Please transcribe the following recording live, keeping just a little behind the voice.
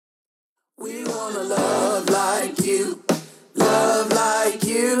We want to love like you, love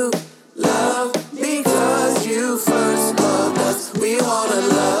because you first loved us. We want to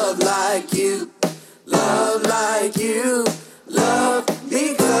love like you, love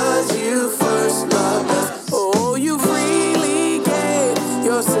because you first loved us. Oh, you freely gave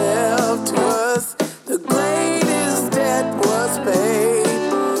yourself to us. The greatest debt was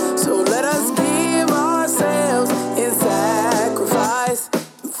paid. So let us give ourselves in sacrifice.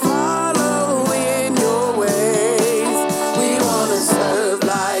 Follow in your ways. We want to serve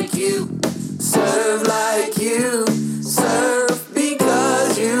like you, serve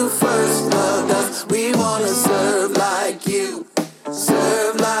because you first loved us. We want to serve like you,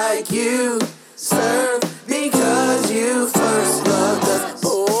 serve because you first loved us.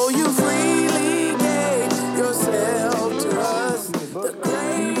 Oh, you freely gave yourself to us. The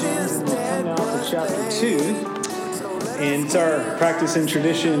greatest debt was Chapter 2. And it's our practice and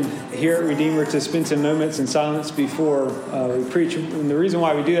tradition here at Redeemer to spend some moments in silence before we preach. And the reason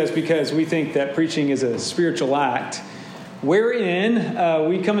why we do that is because we think that preaching is a spiritual act wherein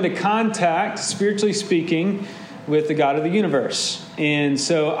we come into contact, spiritually speaking, with the God of the universe. And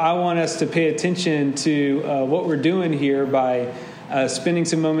so I want us to pay attention to what we're doing here by spending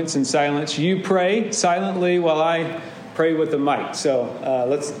some moments in silence. You pray silently while I pray with the mic. So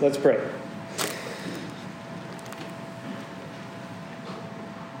let's pray.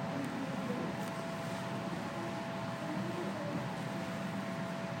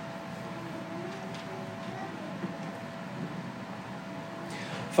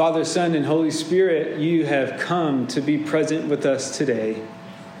 Father, Son, and Holy Spirit, you have come to be present with us today.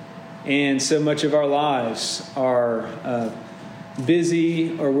 And so much of our lives are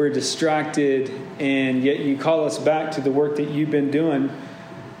busy or we're distracted, and yet you call us back to the work that you've been doing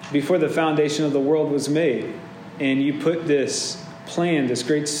before the foundation of the world was made. And you put this plan, this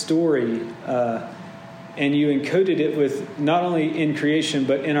great story, and you encoded it with not only in creation,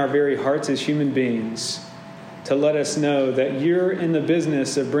 but in our very hearts as human beings, to let us know that you're in the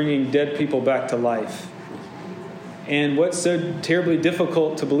business of bringing dead people back to life. And what's so terribly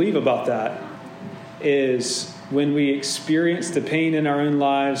difficult to believe about that is when we experience the pain in our own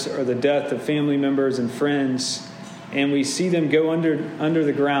lives or the death of family members and friends, and we see them go under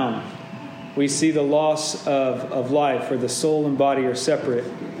the ground. We see the loss of life, where the soul and body are separate.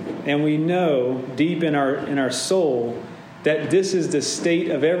 And we know deep in our soul that this is the state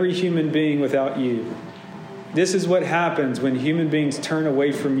of every human being without you. This is what happens when human beings turn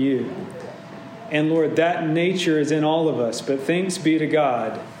away from you. And Lord, that nature is in all of us. But thanks be to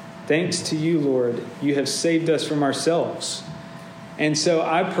God. Thanks to you, Lord. You have saved us from ourselves. And so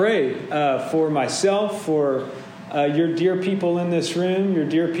I pray for myself, for your dear people in this room, your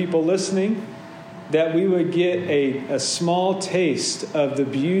dear people listening, that we would get a small taste of the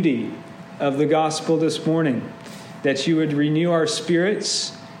beauty of the gospel this morning, that you would renew our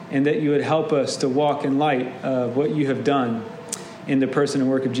spirits, and that you would help us to walk in light of what you have done in the person and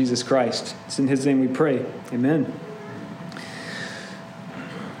work of Jesus Christ. It's in his name we pray. Amen.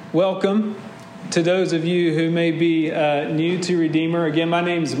 Welcome to those of you who may be new to Redeemer. Again, my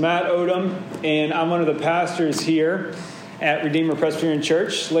name's Matt Odom, and I'm one of the pastors here at Redeemer Presbyterian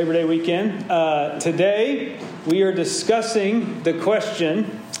Church, Labor Day weekend. Today, we are discussing the question,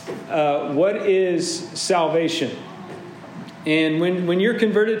 what is salvation? And when you're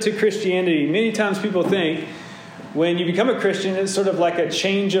converted to Christianity, many times people think when you become a Christian, it's sort of like a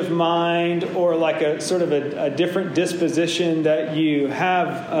change of mind or like a sort of a different disposition that you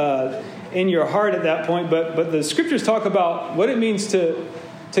have in your heart at that point. But the scriptures talk about what it means to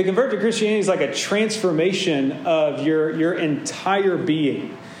convert to Christianity is like a transformation of your entire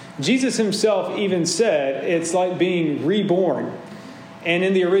being. Jesus himself even said it's like being reborn. And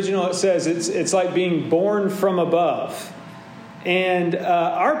in the original it says it's like being born from above. And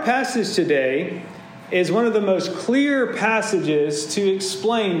our passage today is one of the most clear passages to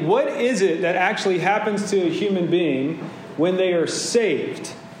explain what is it that actually happens to a human being when they are saved,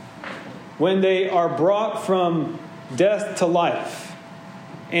 when they are brought from death to life.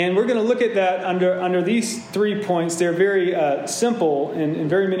 And we're going to look at that under these 3 points. They're very simple in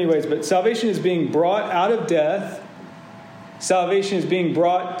very many ways, but salvation is being brought out of death. Salvation is being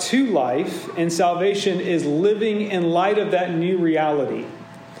brought to life, and salvation is living in light of that new reality.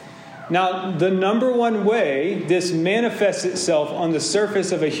 Now, the number one way this manifests itself on the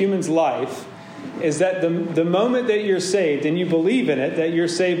surface of a human's life is that the moment that you're saved and you believe in it, that you're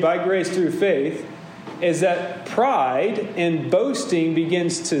saved by grace through faith, is that pride and boasting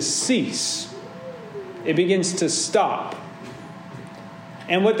begins to cease. It begins to stop.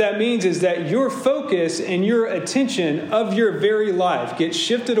 And what that means is that your focus and your attention of your very life gets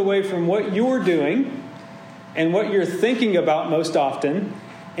shifted away from what you're doing and what you're thinking about most often,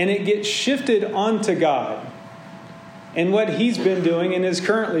 and it gets shifted onto God and what He's been doing and is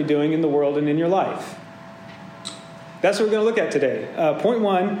currently doing in the world and in your life. That's what we're going to look at today. Point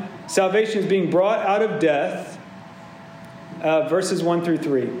 1, salvation is being brought out of death, verses 1 through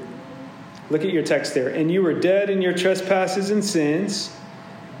 3. Look at your text there. And you were dead in your trespasses and sins,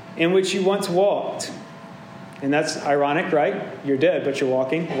 in which you once walked. And that's ironic, right? You're dead, but you're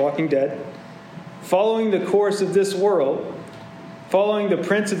walking dead. Following the course of this world, following the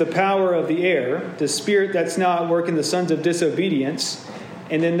prince of the power of the air, the spirit that's now at work in the sons of disobedience.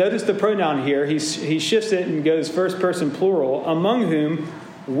 And then notice the pronoun here. He shifts it and goes first person plural. Among whom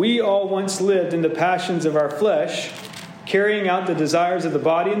we all once lived in the passions of our flesh, carrying out the desires of the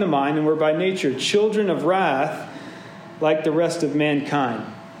body and the mind, and were by nature children of wrath like the rest of mankind.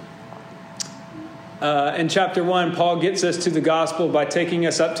 In chapter 1, Paul gets us to the gospel by taking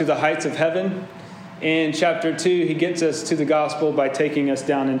us up to the heights of heaven. In chapter 2, he gets us to the gospel by taking us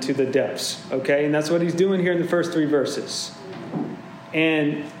down into the depths. Okay, and that's what he's doing here in the first 3 verses.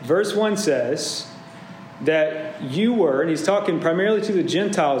 And verse 1 says that you were, and he's talking primarily to the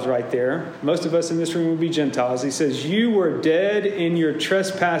Gentiles right there. Most of us in this room would be Gentiles. He says, you were dead in your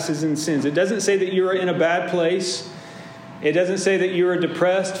trespasses and sins. It doesn't say that you were in a bad place. It doesn't say that you were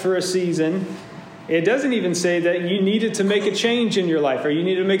depressed for a season. It doesn't even say that you needed to make a change in your life or you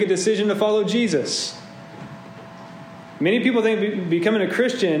needed to make a decision to follow Jesus. Many people think becoming a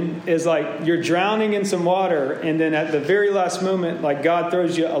Christian is like you're drowning in some water, and then at the very last moment, like God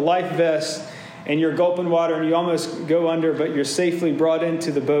throws you a life vest and you're gulping water and you almost go under, but you're safely brought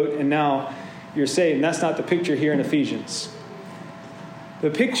into the boat and now you're saved. And that's not the picture here in Ephesians. The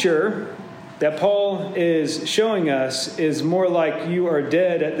picture that Paul is showing us is more like you are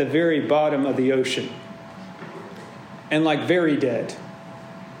dead at the very bottom of the ocean. And like very dead.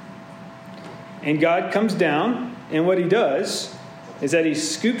 And God comes down, and what He does is that He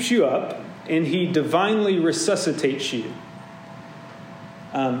scoops you up and He divinely resuscitates you.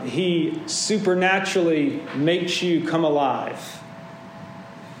 He supernaturally makes you come alive.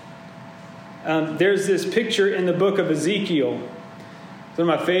 There's this picture in the book of Ezekiel. It's one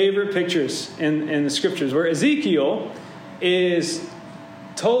of my favorite pictures in the scriptures, where Ezekiel is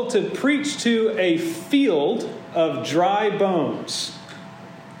told to preach to a field of dry bones.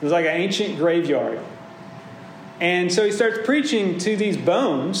 It was like an ancient graveyard. And so he starts preaching to these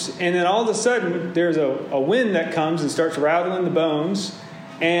bones, and then all of a sudden there's a wind that comes and starts rattling the bones,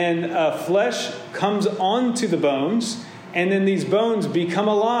 and flesh comes onto the bones, and then these bones become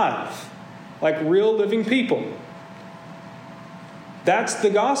alive, like real living people. That's the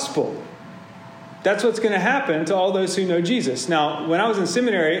gospel. That's what's going to happen to all those who know Jesus. Now, when I was in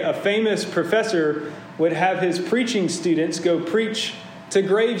seminary, a famous professor would have his preaching students go preach to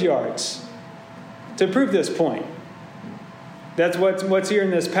graveyards to prove this point. That's what's here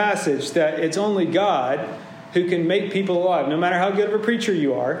in this passage, that it's only God who can make people alive. No matter how good of a preacher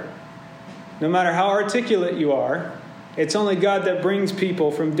you are, no matter how articulate you are, it's only God that brings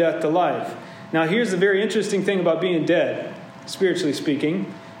people from death to life. Now, here's the very interesting thing about being dead. Spiritually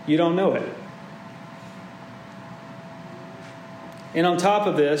speaking, you don't know it. And on top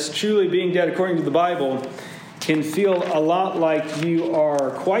of this, truly being dead according to the Bible can feel a lot like you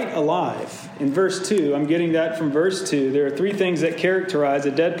are quite alive. In verse 2, I'm getting that from verse 2. There are 3 things that characterize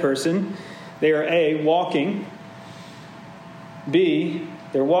a dead person. They are A, walking. B,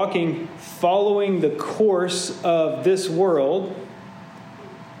 they're walking following the course of this world.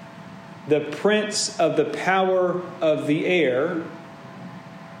 The prince of the power of the air,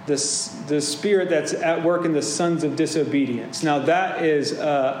 the spirit that's at work in the sons of disobedience. Now that is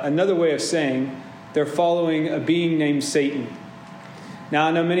another way of saying they're following a being named Satan. Now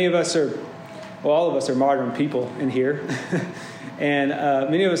I know many of us all of us are modern people in here. And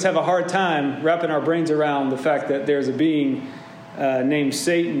many of us have a hard time wrapping our brains around the fact that there's a being named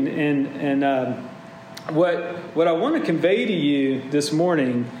Satan. And what I want to convey to you this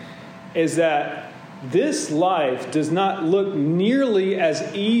morning is that this life does not look nearly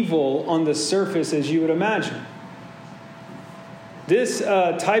as evil on the surface as you would imagine. This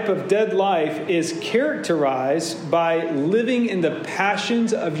type of dead life is characterized by living in the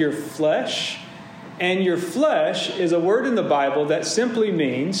passions of your flesh. And your flesh is a word in the Bible that simply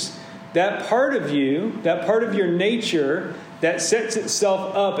means that part of you, that part of your nature that sets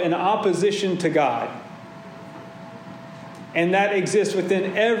itself up in opposition to God. And that exists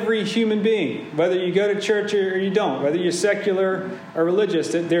within every human being, whether you go to church or you don't, whether you're secular or religious.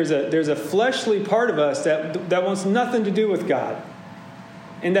 There's a fleshly part of us that wants nothing to do with God.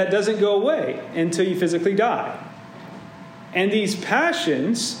 and that doesn't go away until you physically die. And these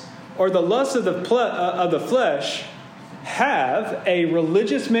passions, or the lusts of the flesh, have a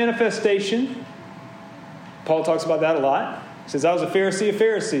religious manifestation. Paul talks about that a lot. He says, I was a Pharisee of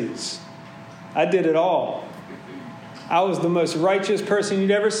Pharisees. I did it all. I was the most righteous person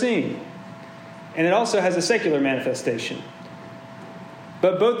you'd ever seen. And it also has a secular manifestation.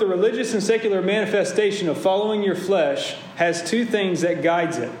 But both the religious and secular manifestation of following your flesh has two things that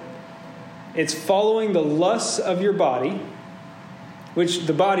guides it. It's following the lusts of your body, which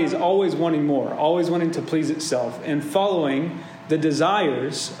the body is always wanting more, always wanting to please itself, and following the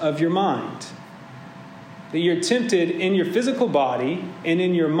desires of your mind. That you're tempted in your physical body and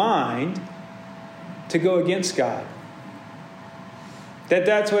in your mind to go against God.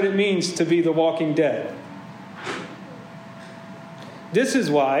 That's what it means to be the walking dead. This is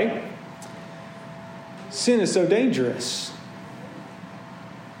why sin is so dangerous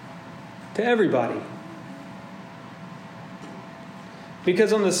to everybody.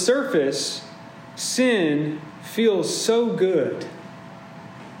 Because on the surface, sin feels so good.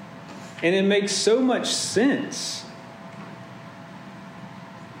 And it makes so much sense.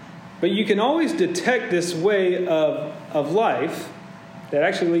 But you can always detect this way of life that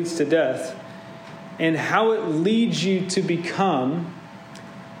actually leads to death, and how it leads you to become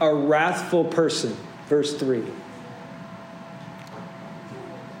a wrathful person. Verse 3.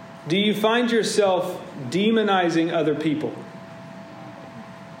 Do you find yourself demonizing other people?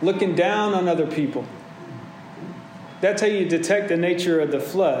 Looking down on other people? That's how you detect the nature of the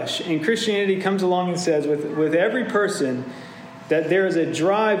flesh. And Christianity comes along and says with every person that there is a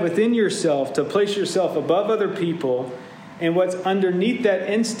drive within yourself to place yourself above other people. And what's underneath that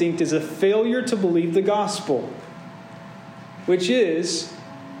instinct is a failure to believe the gospel, which is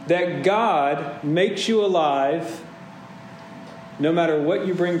that God makes you alive no matter what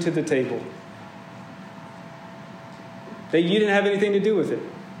you bring to the table. That you didn't have anything to do with it.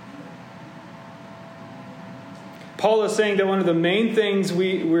 Paul is saying that one of the main things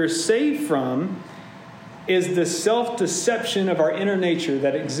we're saved from is the self-deception of our inner nature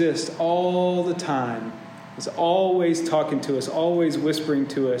that exists all the time. It's always talking to us, always whispering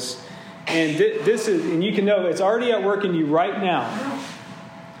to us. And this is, and you can know it's already at work in you right now.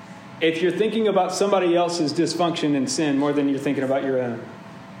 If you're thinking about somebody else's dysfunction and sin more than you're thinking about your own.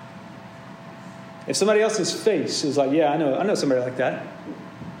 If somebody else's face is like, yeah, I know somebody like that.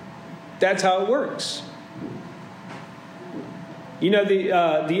 That's how it works. You know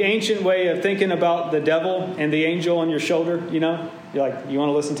the ancient way of thinking about the devil and the angel on your shoulder, you know? You're like, you want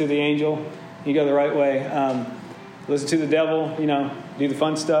to listen to the angel? You go the right way. Listen to the devil, you know, do the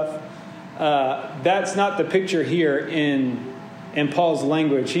fun stuff. That's not the picture here in Paul's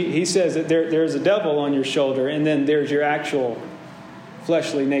language. He says that there's a devil on your shoulder, and then there's your actual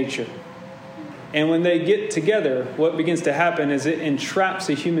fleshly nature. And when they get together, what begins to happen is it entraps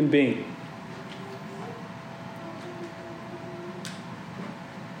a human being.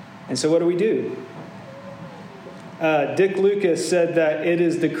 And so what do? Dick Lucas said that it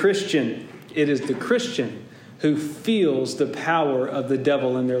is the Christian who feels the power of the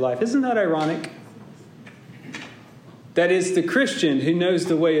devil in their life. Isn't that ironic? That it's the Christian who knows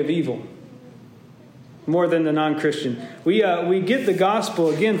the way of evil more than the non-Christian. We get the gospel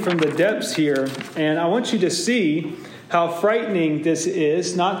again from the depths here, and I want you to see how frightening this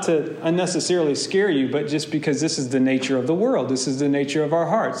is, not to unnecessarily scare you, but just because this is the nature of the world. This is the nature of our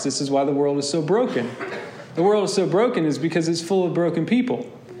hearts. This is why the world is so broken. The world is so broken is because it's full of broken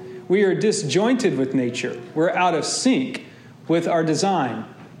people. We are disjointed with nature. We're out of sync with our design.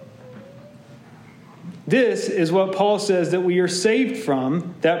 This is what Paul says that we are saved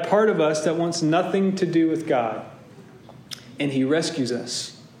from, that part of us that wants nothing to do with God. And he rescues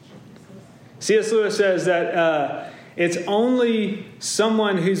us. C.S. Lewis says that it's only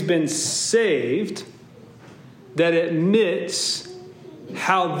someone who's been saved that admits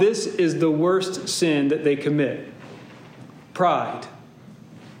how this is the worst sin that they commit. Pride.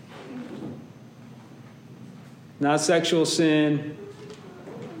 Not sexual sin.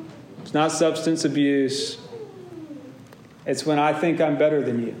 It's not substance abuse. It's when I think I'm better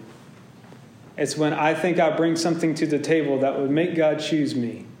than you. It's when I think I bring something to the table that would make God choose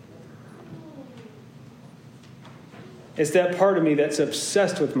me. It's that part of me that's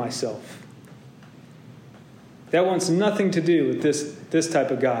obsessed with myself. That wants nothing to do with this type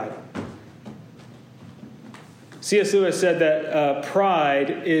of God. C.S. Lewis said that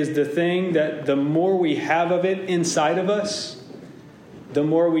pride is the thing that the more we have of it inside of us, the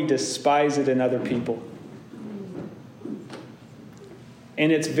more we despise it in other people.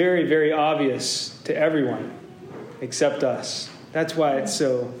 And it's very, very obvious to everyone except us. That's why it's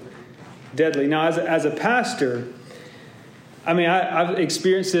so deadly. Now, as a pastor, I mean, I've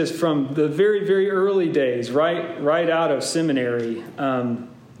experienced this from the very, very early days, right out of seminary.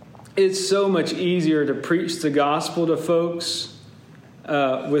 It's so much easier to preach the gospel to folks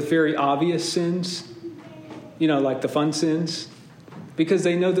with very obvious sins, like the fun sins, because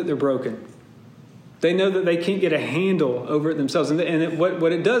they know that they're broken. They know that they can't get a handle over it themselves. And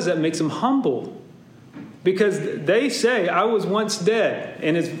what it does, that makes them humble. Because they say, I was once dead.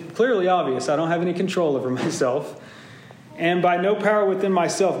 And it's clearly obvious. I don't have any control over myself. And by no power within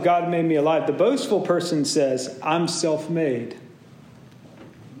myself, God made me alive. The boastful person says, I'm self-made.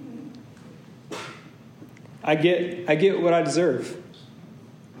 I get what I deserve.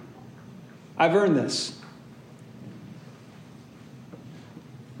 I've earned this.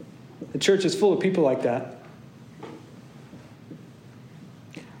 The church is full of people like that.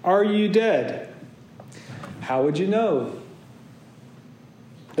 Are you dead? How would you know?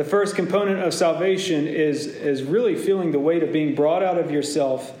 The first component of salvation is really feeling the weight of being brought out of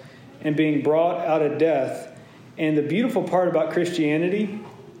yourself and being brought out of death. And the beautiful part about Christianity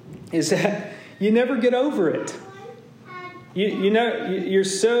is that you never get over it. You're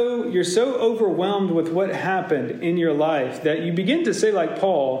so overwhelmed with what happened in your life that you begin to say, like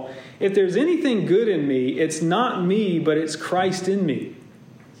Paul, if there's anything good in me, it's not me, but it's Christ in me.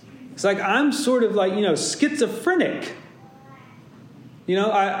 It's like I'm sort of like, schizophrenic.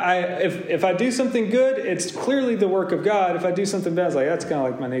 If I do something good, it's clearly the work of God. If I do something bad, it's like, that's kind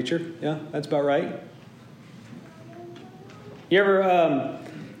of like my nature. Yeah, that's about right.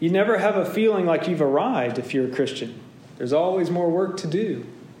 You never have a feeling like you've arrived if you're a Christian. There's always more work to do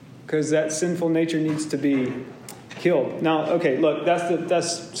because that sinful nature needs to be killed. Now, okay, look,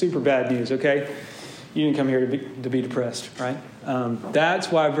 that's super bad news, okay? You didn't come here to be depressed, right?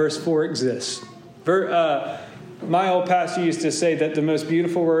 That's why verse 4 exists. My old pastor used to say that the most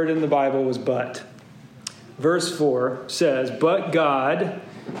beautiful word in the Bible was but. Verse 4 says, but God,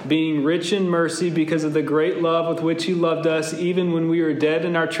 being rich in mercy because of the great love with which he loved us, even when we were dead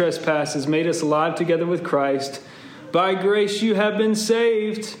in our trespasses, made us alive together with Christ. By grace you have been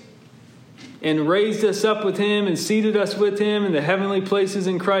saved, and raised us up with him and seated us with him in the heavenly places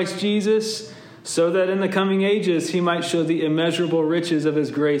in Christ Jesus, so that in the coming ages he might show the immeasurable riches of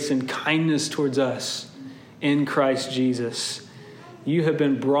his grace and kindness towards us in Christ Jesus. You have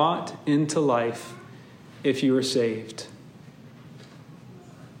been brought into life if you are saved.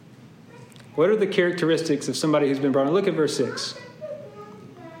 What are the characteristics of somebody who's been brought in? Look at verse 6.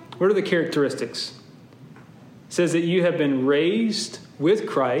 What are the characteristics? It says that you have been raised with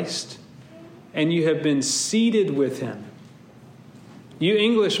Christ and you have been seated with him. You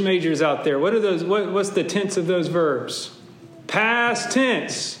English majors out there, what are those? What's the tense of those verbs? Past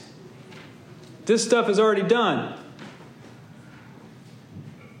tense. This stuff is already done.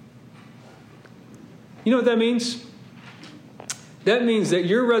 You know what that means? That means that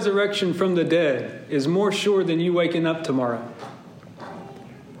your resurrection from the dead is more sure than you waking up tomorrow.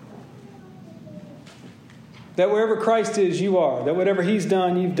 That wherever Christ is, you are. That whatever he's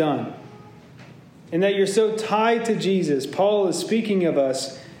done, you've done. And that you're so tied to Jesus. Paul is speaking of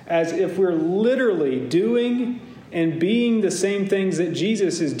us as if we're literally doing and being the same things that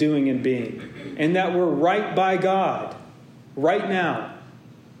Jesus is doing and being. And that we're right by God right now.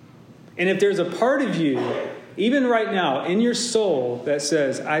 And if there's a part of you, even right now, in your soul that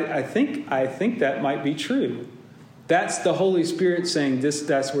says, I think that might be true. That's the Holy Spirit saying,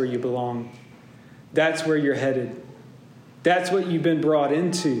 that's where you belong. That's where you're headed. That's what you've been brought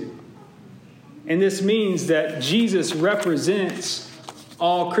into. And this means that Jesus represents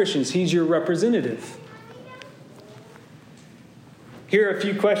all Christians. He's your representative. Here are a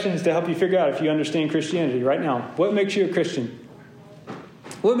few questions to help you figure out if you understand Christianity right now. What makes you a Christian?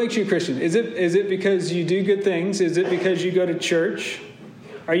 What makes you a Christian? Is it because you do good things? Is it because you go to church?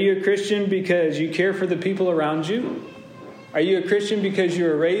 Are you a Christian because you care for the people around you? Are you a Christian because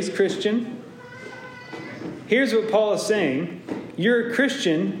you're a raised Christian? Here's what Paul is saying. You're a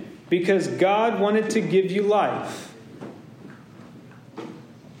Christian because God wanted to give you life.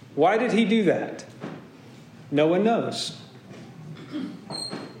 Why did he do that? No one knows.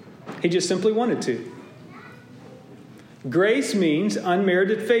 He just simply wanted to. Grace means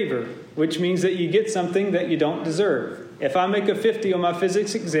unmerited favor, which means that you get something that you don't deserve. If I make a 50 on my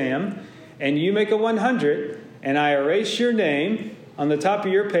physics exam and you make a 100 and I erase your name on the top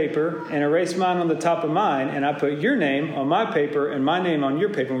of your paper and erase mine on the top of mine and I put your name on my paper and my name on your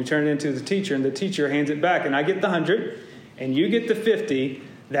paper and we turn it into the teacher and the teacher hands it back and I get the 100 and you get the 50,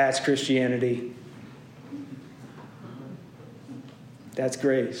 that's Christianity. That's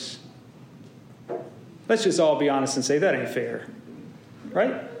grace. Let's just all be honest and say that ain't fair.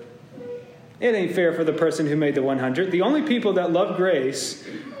 right? It ain't fair for the person who made the 100. The only people that love grace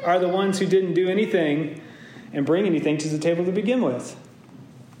are the ones who didn't do anything and bring anything to the table to begin with.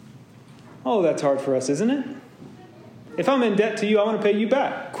 Oh, that's hard for us, isn't it? If I'm in debt to you, I want to pay you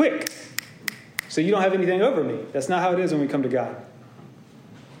back, quick, so you don't have anything over me. That's not how it is when we come to God.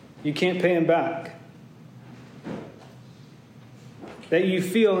 You can't pay him back. That you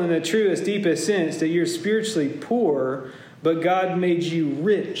feel in the truest, deepest sense that you're spiritually poor, but God made you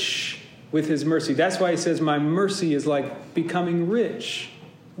rich with his mercy. That's why he says, my mercy is like becoming rich,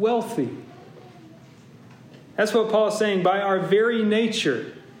 wealthy. That's what Paul's saying. By our very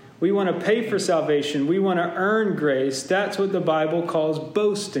nature, we want to pay for salvation. We want to earn grace. That's what the Bible calls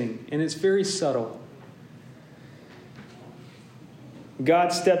boasting, and it's very subtle.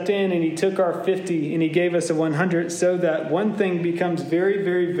 God stepped in and he took our 50 and he gave us a 100 so that one thing becomes very,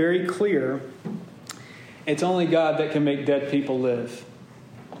 very, very clear. It's only God that can make dead people live.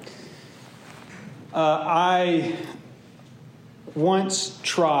 I once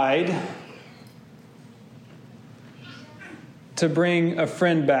tried to bring a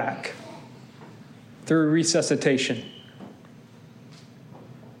friend back through resuscitation.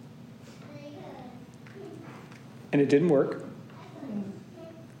 And it didn't work.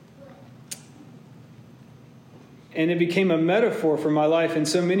 And it became a metaphor for my life in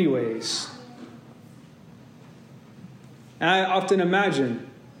so many ways. And I often imagine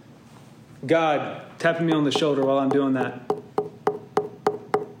God tapping me on the shoulder while I'm doing that.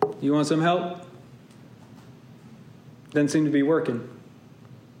 You want some help? Doesn't seem to be working.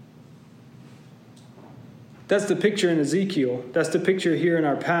 That's the picture in Ezekiel. That's the picture here in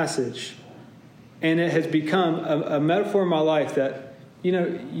our passage. And it has become a metaphor in my life that,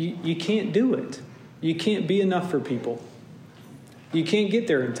 you can't do it. You can't be enough for people. You can't get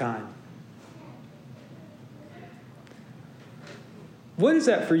there in time. What is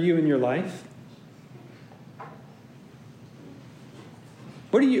that for you in your life?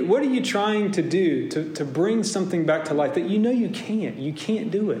 What are you trying to do to bring something back to life that you can't? You can't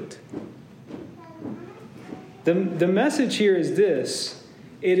do it. The message here is this.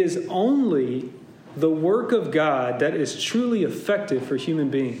 It is only the work of God that is truly effective for human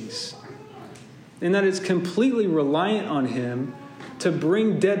beings. And that it's completely reliant on him to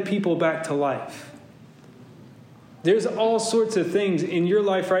bring dead people back to life. There's all sorts of things in your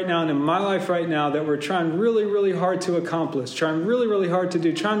life right now and in my life right now that we're trying really, really hard to accomplish, trying really, really hard to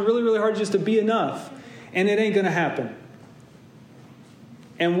do, trying really, really hard just to be enough, and it ain't going to happen.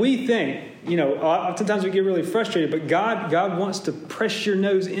 And we think, oftentimes we get really frustrated, but God wants to press your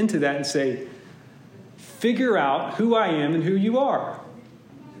nose into that and say, figure out who I am and who you are.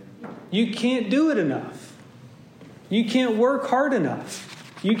 You can't do it enough. You can't work hard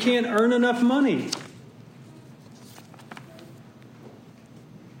enough. You can't earn enough money.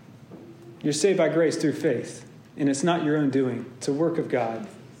 You're saved by grace through faith, and it's not your own doing. It's a work of God.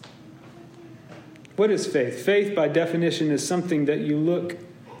 What is faith? Faith, by definition, is something that you look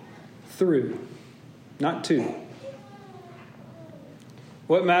through, not to.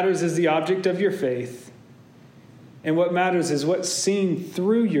 What matters is the object of your faith, and what matters is what's seen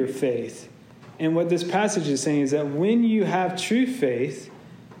through your faith. And what this passage is saying is that when you have true faith,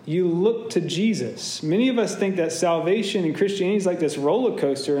 you look to Jesus. Many of us think that salvation in Christianity is like this roller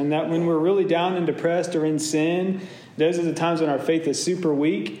coaster, and that when we're really down and depressed or in sin, those are the times when our faith is super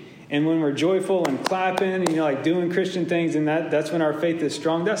weak. And when we're joyful and clapping and doing Christian things, and that's when our faith is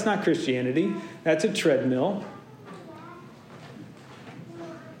strong. That's not Christianity. That's a treadmill.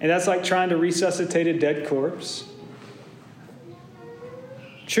 And that's like trying to resuscitate a dead corpse.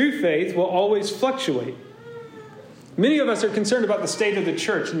 True faith will always fluctuate. Many of us are concerned about the state of the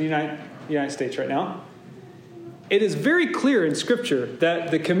church in the United States right now. It is very clear in Scripture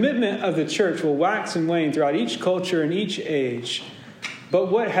that the commitment of the church will wax and wane throughout each culture and each age. But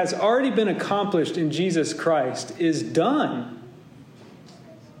what has already been accomplished in Jesus Christ is done.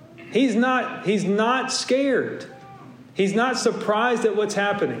 He's not scared. He's not surprised at what's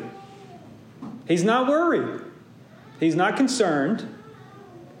happening. He's not worried. He's not concerned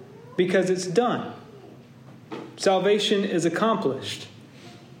because it's done. Salvation is accomplished.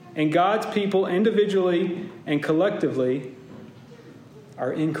 And God's people individually and collectively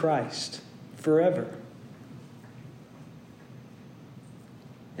are in Christ forever.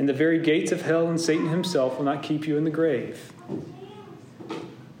 And the very gates of hell and Satan himself will not keep you in the grave.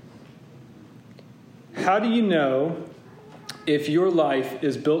 How do you know if your life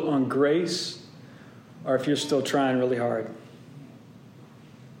is built on grace or if you're still trying really hard?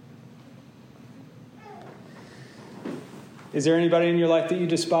 Is there anybody in your life that you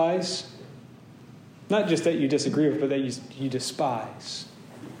despise? Not just that you disagree with, but that you despise.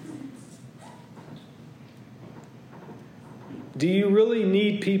 Do you really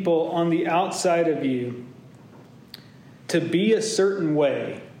need people on the outside of you to be a certain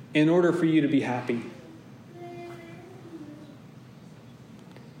way in order for you to be happy?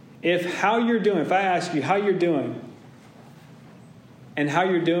 If I ask you how you're doing, and how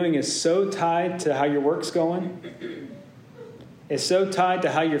you're doing is so tied to how your work's going, is so tied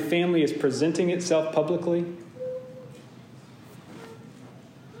to how your family is presenting itself publicly,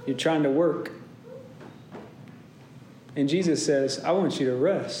 you're trying to work. And Jesus says, I want you to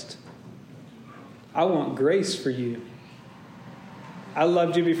rest. I want grace for you. I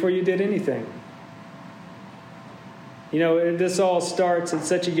loved you before you did anything. You know, this all starts at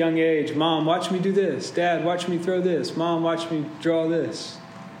such a young age. Mom, watch me do this. Dad, watch me throw this. Mom, watch me draw this.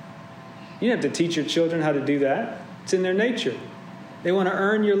 You don't have to teach your children how to do that. It's in their nature. They want to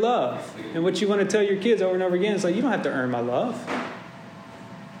earn your love. And what you want to tell your kids over and over again is like, you don't have to earn my love.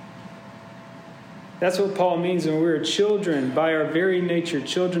 That's what Paul means when we're children, by our very nature,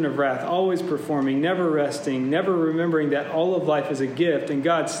 children of wrath, always performing, never resting, never remembering that all of life is a gift. And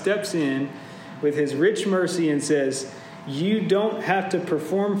God steps in with his rich mercy and says, you don't have to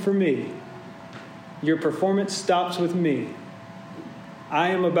perform for me. Your performance stops with me. I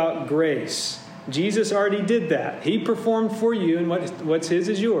am about grace. Jesus already did that. He performed for you, and what's his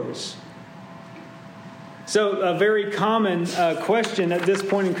is yours. So a very common question at this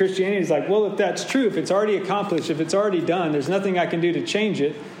point in Christianity is like, well, if that's true, if it's already accomplished, if it's already done, there's nothing I can do to change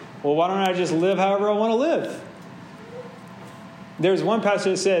it. Well, why don't I just live however I want to live? There's one passage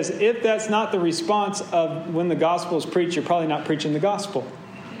that says, if that's not the response of when the gospel is preached, you're probably not preaching the gospel.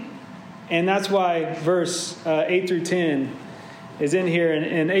 And that's why verse 8 through 10 is in here.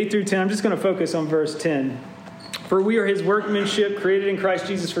 And 8 through 10, I'm just going to focus on verse 10. For we are his workmanship, created in Christ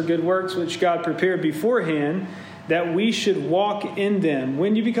Jesus for good works, which God prepared beforehand, that we should walk in them.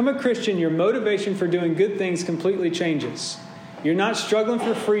 When you become a Christian, your motivation for doing good things completely changes. You're not struggling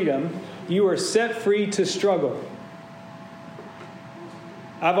for freedom. You are set free to struggle.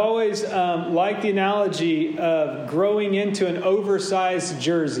 I've always liked the analogy of growing into an oversized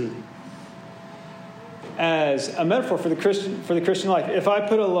jersey as a metaphor for the Christian life. If I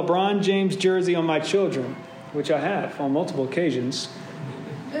put a LeBron James jersey on my children, which I have on multiple occasions,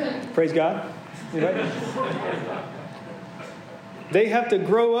 praise God, they have to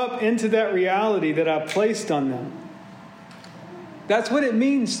grow up into that reality that I've placed on them. That's what it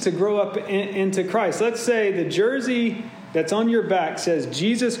means to grow up into Christ. Let's say the jersey that's on your back says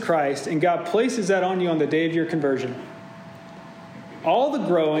Jesus Christ, and God places that on you on the day of your conversion. All the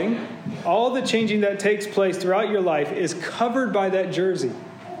growing, all the changing that takes place throughout your life is covered by that jersey.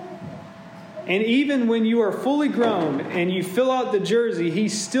 And even when you are fully grown and you fill out the jersey,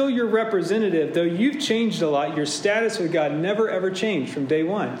 he's still your representative. Though you've changed a lot, your status with God never ever changed from day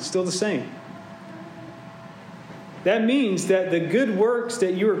one. It's still the same. That means that the good works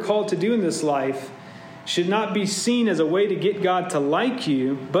that you are called to do in this life should not be seen as a way to get God to like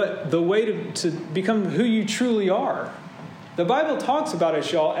you, but the way to become who you truly are. The Bible talks about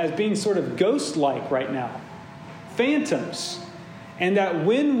us, y'all, as being sort of ghost-like right now. Phantoms. And that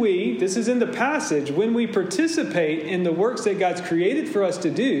this is in the passage, when we participate in the works that God's created for us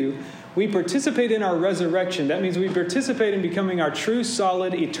to do, we participate in our resurrection. That means we participate in becoming our true,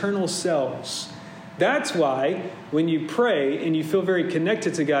 solid, eternal selves. That's why when you pray and you feel very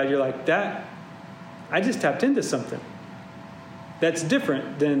connected to God, you're like, I just tapped into something that's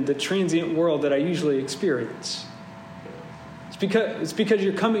different than the transient world that I usually experience. It's because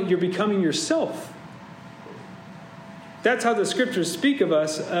you're becoming yourself. That's how the scriptures speak of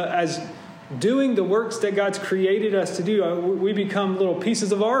us as doing the works that God's created us to do. We become little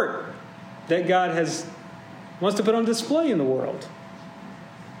pieces of art that God wants to put on display in the world.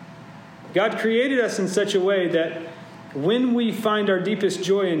 God created us in such a way that when we find our deepest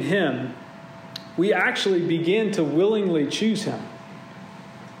joy in him, we actually begin to willingly choose him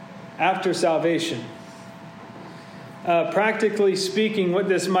after salvation. Practically speaking, what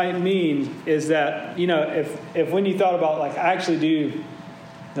this might mean is that, if when you thought about, I actually do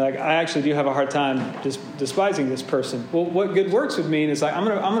have a hard time just despising this person. Well, what good works would mean is I'm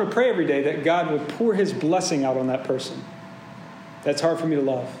going to pray every day that God would pour his blessing out on that person. That's hard for me to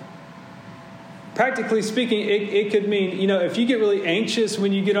love. Practically speaking, it could mean, if you get really anxious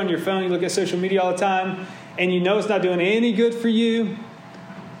when you get on your phone, you look at social media all the time, and it's not doing any good for you.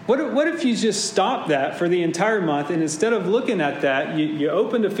 What if you just stop that for the entire month, and instead of looking at that, you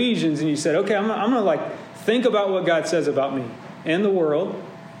opened Ephesians and you said, okay, I'm going to think about what God says about me and the world,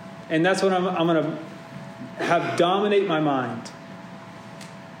 and that's what I'm going to have dominate my mind.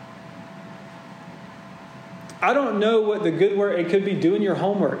 I don't know what the good work, it could be doing your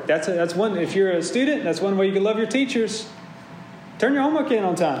homework. That's one, if you're a student, that's one way you can love your teachers. Turn your homework in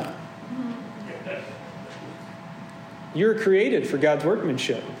on time. You're created for God's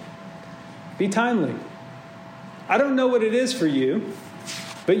workmanship. Be timely. I don't know what it is for you,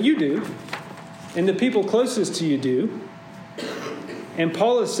 but you do. And the people closest to you do. And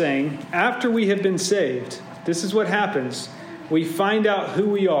Paul is saying, after we have been saved, this is what happens. We find out who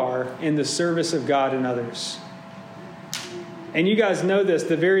we are in the service of God and others. And you guys know this,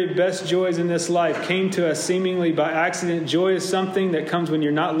 the very best joys in this life came to us seemingly by accident. Joy is something that comes when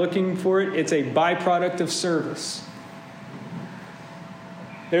you're not looking for it. It's a byproduct of service.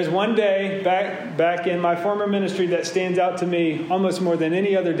 There's one day back in my former ministry that stands out to me almost more than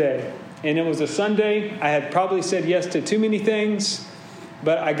any other day. And it was a Sunday. I had probably said yes to too many things,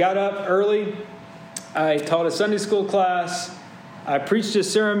 but I got up early. I taught a Sunday school class. I preached a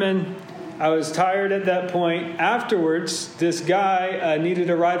sermon. I was tired at that point. Afterwards, this guy needed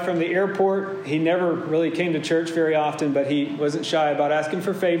a ride from the airport. He never really came to church very often, but he wasn't shy about asking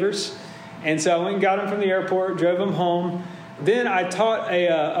for favors. And so I went and got him from the airport, drove him home. Then I taught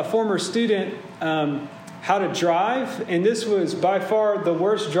a former student how to drive, and this was by far the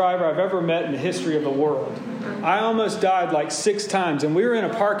worst driver I've ever met in the history of the world. I almost died like 6 times, and we were in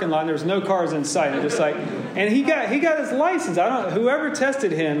a parking lot, and there was no cars in sight. And he got his license. Whoever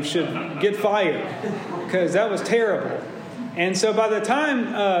tested him should get fired, because that was terrible. And so by the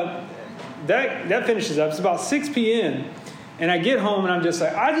time that finishes up, it's about 6 p.m., and I get home, and I'm just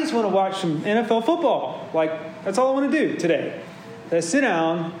like, I just want to watch some NFL football. Like, that's all I want to do today. So I sit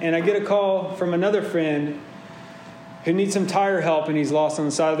down, and I get a call from another friend who needs some tire help, and he's lost on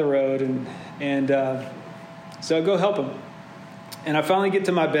the side of the road. And so I go help him. And I finally get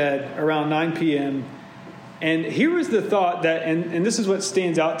to my bed around 9 p.m. And here was the thought that, and this is what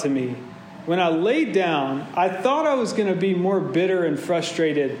stands out to me. When I laid down, I thought I was going to be more bitter and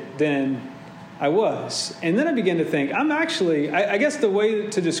frustrated than I was. And then I began to think, I'm actually, I guess the way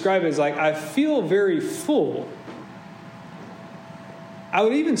to describe it is like, I feel very full. I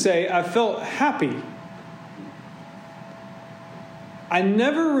would even say I felt happy. I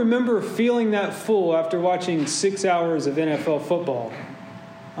never remember feeling that full after watching 6 hours of NFL football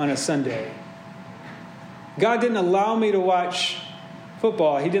on a Sunday. God didn't allow me to watch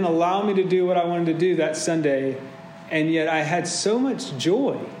football. He didn't allow me to do what I wanted to do that Sunday. And yet I had so much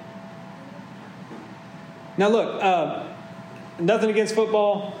joy. Now look, nothing against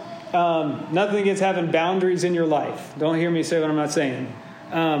football, nothing against having boundaries in your life. Don't hear me say what I'm not saying.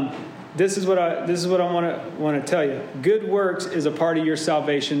 This is what I want to tell you. Good works is a part of your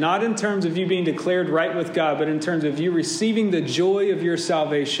salvation, not in terms of you being declared right with God, but in terms of you receiving the joy of your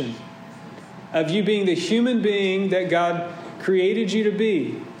salvation, of you being the human being that God created you to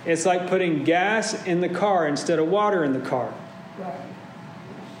be. It's like putting gas in the car instead of water in the car.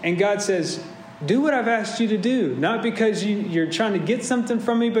 And God says, do what I've asked you to do, not because you're trying to get something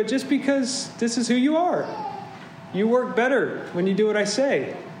from me, but just because this is who you are. You work better when you do what I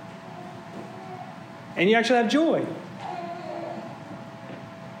say. And you actually have joy.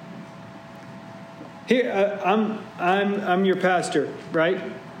 Here, I'm your pastor, right?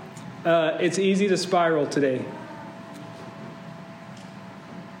 It's easy to spiral today.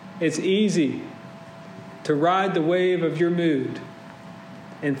 It's easy to ride the wave of your mood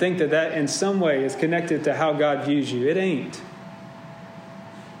and think that in some way is connected to how God views you. It ain't.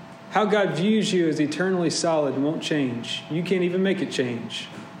 How God views you is eternally solid and won't change. You can't even make it change.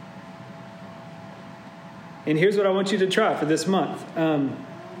 And here's what I want you to try for this month.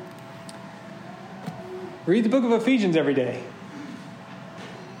 Read the book of Ephesians every day.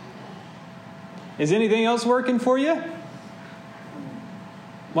 Is anything else working for you?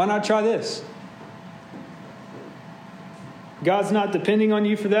 Why not try this? God's not depending on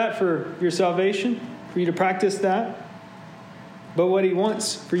you for that, for your salvation, for you to practice that. But what he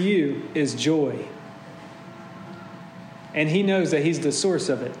wants for you is joy. And he knows that he's the source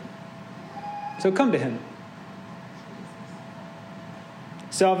of it. So come to him.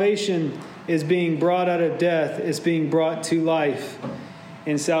 Salvation is being brought out of death. It's being brought to life.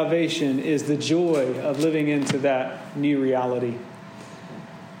 And salvation is the joy of living into that new reality.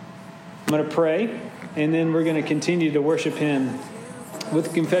 I'm going to pray, and then we're going to continue to worship him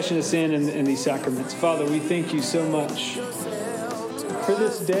with confession of sin and these sacraments. Father, we thank you so much for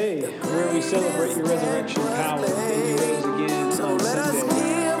this day where we celebrate your resurrection power and you rose again on Let us Sunday.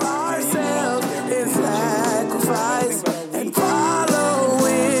 give ourselves in sacrifice and follow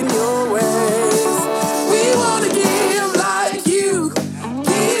in your ways. We want to give like you,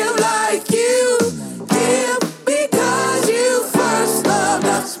 give because you first loved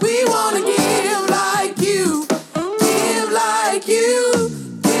us. We want to give like you.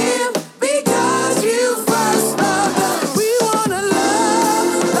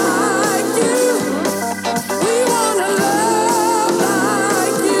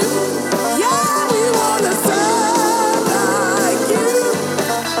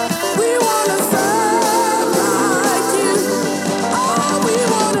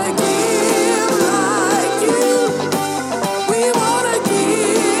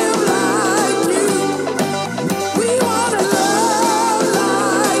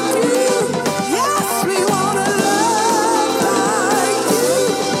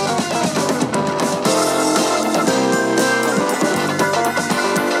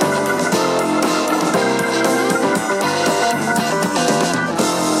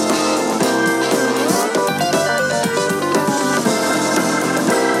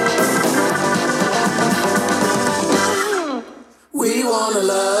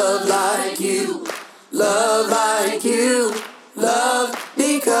 wanna love like you. Love like you. Love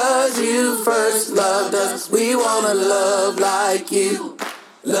because you first loved us. We wanna love like you.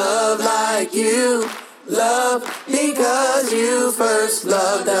 Love like you. Love because you first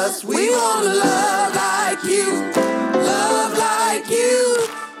loved us. We wanna love like you. Love like